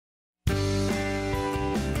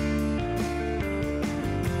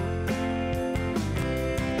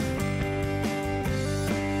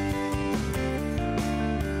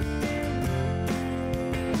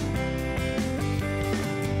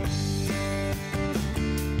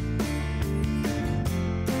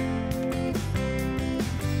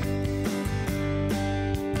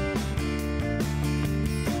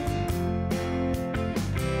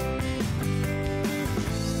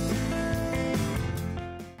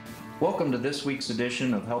Welcome to this week's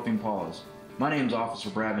edition of Helping Paws. My name is Officer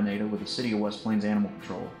Brad Veneta with the City of West Plains Animal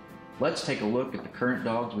Control. Let's take a look at the current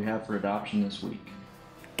dogs we have for adoption this week.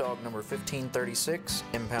 Dog number 1536,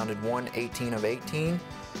 impounded 118 of 18,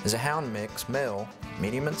 is a hound mix, male,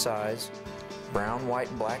 medium in size, brown, white,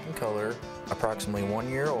 and black in color, approximately 1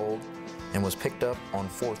 year old, and was picked up on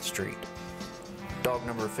 4th Street. Dog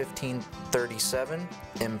number 1537,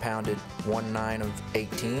 impounded 19 of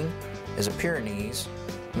 18, is a Pyrenees,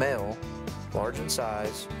 male, large in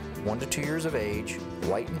size, 1 to 2 years of age,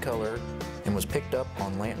 white in color, and was picked up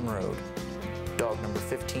on Lanton Road. Dog number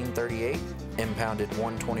 1538, impounded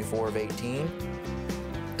 124 of 18,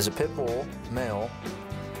 is a Pit Bull, male,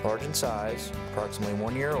 large in size, approximately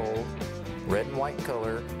 1 year old, red and white in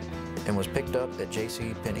color, and was picked up at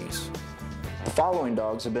J.C. Penney's. The following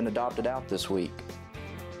dogs have been adopted out this week.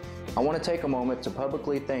 I want to take a moment to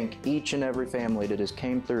publicly thank each and every family that has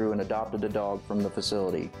came through and adopted a dog from the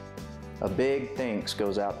facility. A big thanks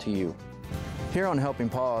goes out to you. Here on Helping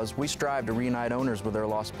Paws, we strive to reunite owners with their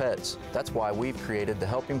lost pets. That's why we've created the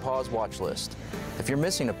Helping Paws watch list. If you're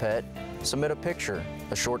missing a pet, submit a picture,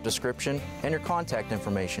 a short description, and your contact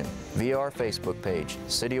information via our Facebook page,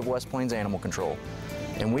 City of West Plains Animal Control,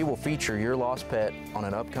 and we will feature your lost pet on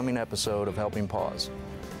an upcoming episode of Helping Paws.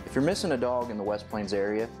 If you're missing a dog in the West Plains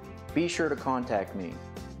area, be sure to contact me.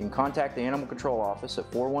 You can contact the Animal Control Office at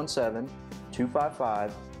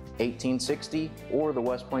 417-255-1860 or the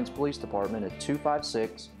West Plains Police Department at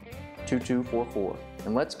 256-2244.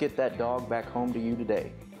 And let's get that dog back home to you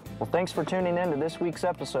today. Well, thanks for tuning in to this week's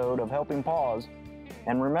episode of Helping Paws.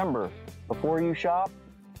 And remember, before you shop,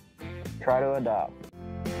 try to adopt.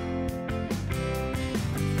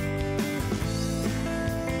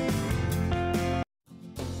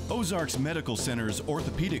 Ozarks Medical Center's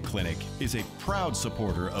Orthopedic Clinic is a proud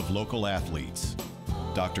supporter of local athletes.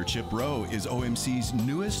 Dr. Chip Rowe is OMC's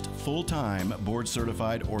newest full-time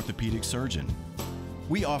board-certified orthopedic surgeon.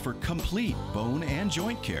 We offer complete bone and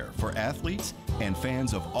joint care for athletes and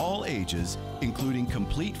fans of all ages, including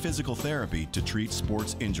complete physical therapy to treat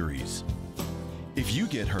sports injuries. If you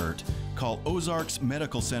get hurt, call Ozarks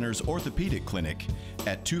Medical Center's Orthopedic Clinic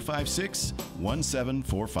at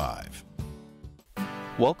 256-1745.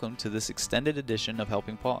 Welcome to this extended edition of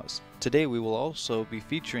Helping Paws. Today we will also be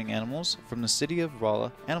featuring animals from the City of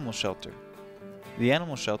Rolla Animal Shelter. The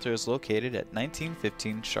animal shelter is located at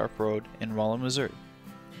 1915 Sharp Road in Rolla, Missouri.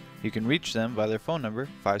 You can reach them by their phone number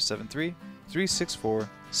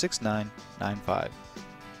 573-364-6995.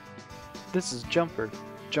 This is Jumper.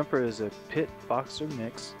 Jumper is a pit boxer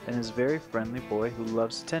mix and is a very friendly boy who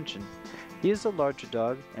loves attention. He is a larger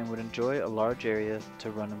dog and would enjoy a large area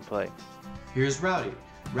to run and play. Here's Rowdy.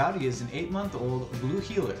 Rowdy is an 8-month-old blue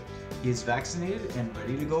heeler. He is vaccinated and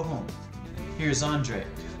ready to go home. Here's Andre.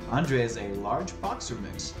 Andre is a large boxer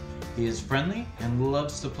mix. He is friendly and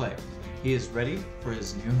loves to play. He is ready for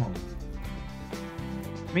his new home.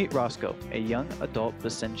 Meet Roscoe, a young adult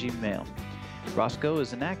Basenji male. Roscoe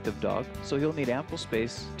is an active dog, so he'll need ample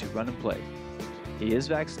space to run and play. He is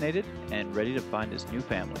vaccinated and ready to find his new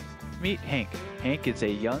family. Meet Hank. Hank is a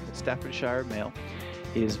young Staffordshire male.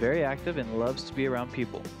 He is very active and loves to be around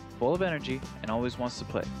people, full of energy and always wants to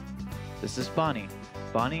play. This is Bonnie.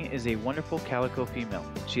 Bonnie is a wonderful calico female.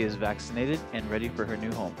 She is vaccinated and ready for her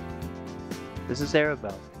new home. This is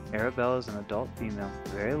Arabelle. Arabelle is an adult female,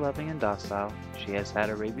 very loving and docile. She has had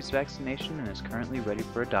a rabies vaccination and is currently ready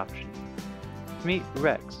for adoption. Meet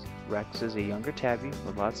Rex. Rex is a younger tabby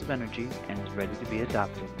with lots of energy and is ready to be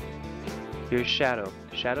adopted. Here's Shadow.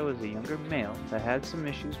 Shadow is a younger male that had some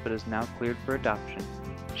issues but is now cleared for adoption.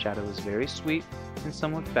 Shadow is very sweet and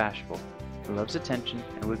somewhat bashful. He loves attention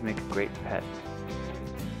and would make a great pet.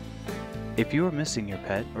 If you are missing your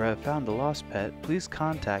pet or have found a lost pet, please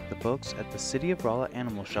contact the folks at the City of Rolla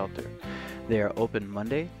Animal Shelter. They are open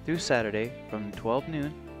Monday through Saturday from 12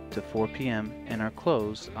 noon to 4 p.m. and are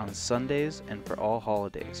closed on Sundays and for all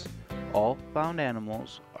holidays. All found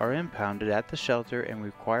animals are impounded at the shelter and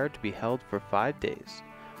required to be held for 5 days.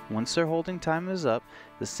 Once their holding time is up,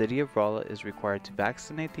 the City of Rolla is required to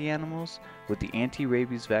vaccinate the animals with the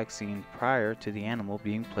anti-rabies vaccine prior to the animal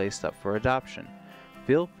being placed up for adoption.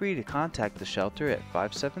 Feel free to contact the shelter at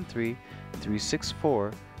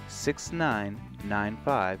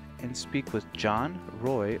 573-364-6995 and speak with John,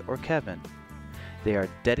 Roy, or Kevin. They are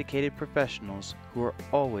dedicated professionals who are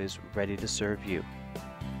always ready to serve you.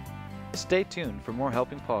 Stay tuned for more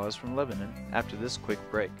Helping Paws from Lebanon after this quick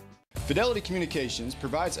break. Fidelity Communications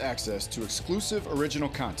provides access to exclusive original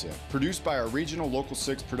content produced by our regional Local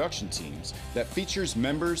 6 production teams that features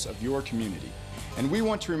members of your community. And we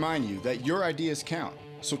want to remind you that your ideas count.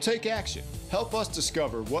 So take action. Help us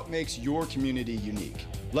discover what makes your community unique.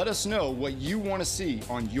 Let us know what you want to see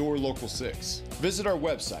on your Local 6. Visit our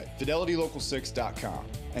website, fidelitylocal6.com,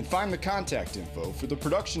 and find the contact info for the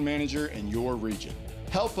production manager in your region.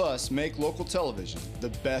 Help us make local television the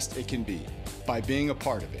best it can be by being a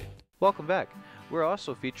part of it. Welcome back. We're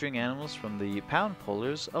also featuring animals from the Pound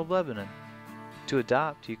Pollers of Lebanon. To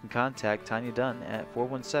adopt, you can contact Tanya Dunn at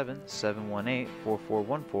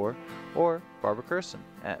 417-718-4414 or Barbara Curson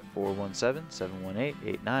at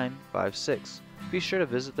 417-718-8956. Be sure to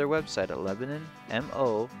visit their website at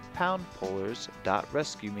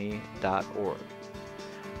LebanonMoPoundPollers.rescueme.org.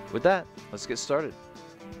 With that, let's get started.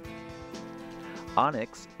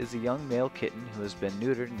 Onyx is a young male kitten who has been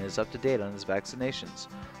neutered and is up to date on his vaccinations.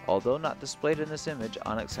 Although not displayed in this image,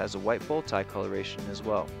 Onyx has a white bow tie coloration as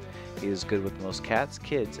well. He is good with most cats,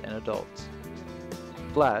 kids, and adults.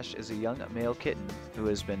 Flash is a young male kitten who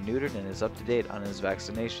has been neutered and is up to date on his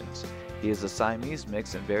vaccinations. He is a Siamese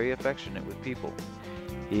mix and very affectionate with people.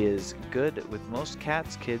 He is good with most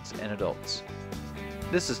cats, kids, and adults.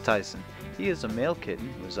 This is Tyson. He is a male kitten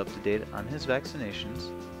who is up to date on his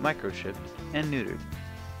vaccinations, microchipped, and neutered.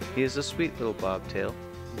 He is a sweet little bobtail,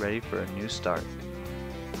 ready for a new start.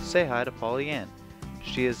 Say hi to Pollyann.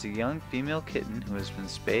 She is a young female kitten who has been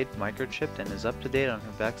spayed, microchipped, and is up to date on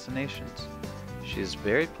her vaccinations. She is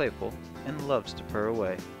very playful and loves to purr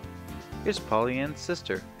away. Here's Pollyann's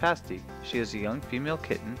sister, Pasty. She is a young female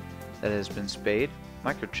kitten that has been spayed,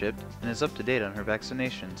 microchipped, and is up to date on her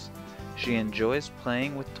vaccinations. She enjoys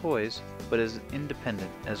playing with toys, but is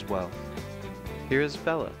independent as well. Here is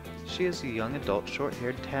Bella. She is a young adult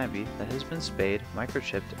short-haired tabby that has been spayed,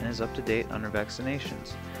 microchipped, and is up to date on her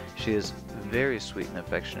vaccinations. She is very sweet and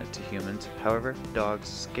affectionate to humans, however, dogs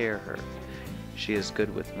scare her. She is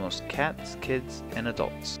good with most cats, kids, and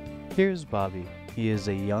adults. Here's Bobby. He is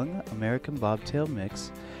a young American bobtail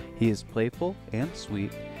mix. He is playful and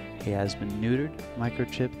sweet. He has been neutered,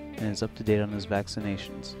 microchipped, and is up to date on his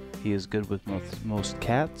vaccinations. He is good with most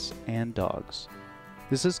cats and dogs.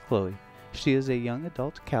 This is Chloe. She is a young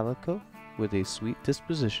adult calico with a sweet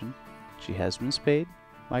disposition. She has been spayed,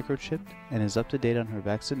 microchipped, and is up to date on her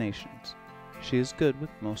vaccinations. She is good with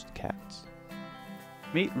most cats.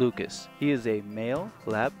 Meet Lucas. He is a male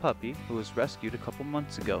lab puppy who was rescued a couple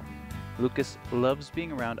months ago. Lucas loves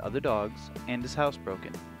being around other dogs and is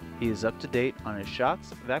housebroken. He is up to date on his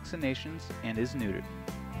shots, vaccinations, and is neutered.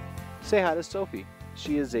 Say hi to Sophie.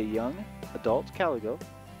 She is a young adult calico.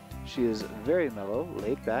 She is very mellow,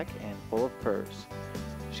 laid back, and full of purrs.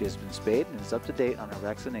 She has been spayed and is up to date on her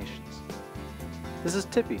vaccinations. This is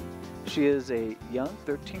Tippy. She is a young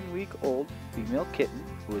 13-week-old female kitten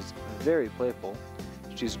who is very playful.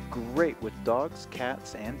 She's great with dogs,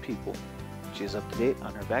 cats, and people. She is up to date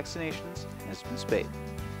on her vaccinations and has been spayed.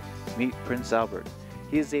 Meet Prince Albert.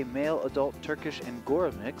 He is a male adult Turkish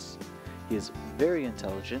Angora mix. He is very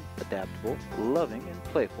intelligent, adaptable, loving, and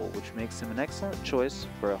playful, which makes him an excellent choice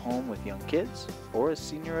for a home with young kids or a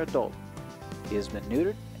senior adult. He has been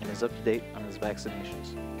neutered and is up to date on his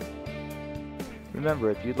vaccinations. Remember,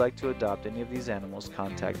 if you'd like to adopt any of these animals,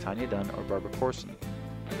 contact Tanya Dunn or Barbara Corson.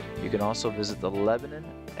 You can also visit the Lebanon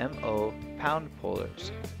MO Pound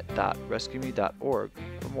Pollers at rescueme.org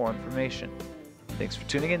for more information. Thanks for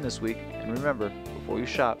tuning in this week, and remember, before you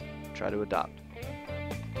shop, try to adopt.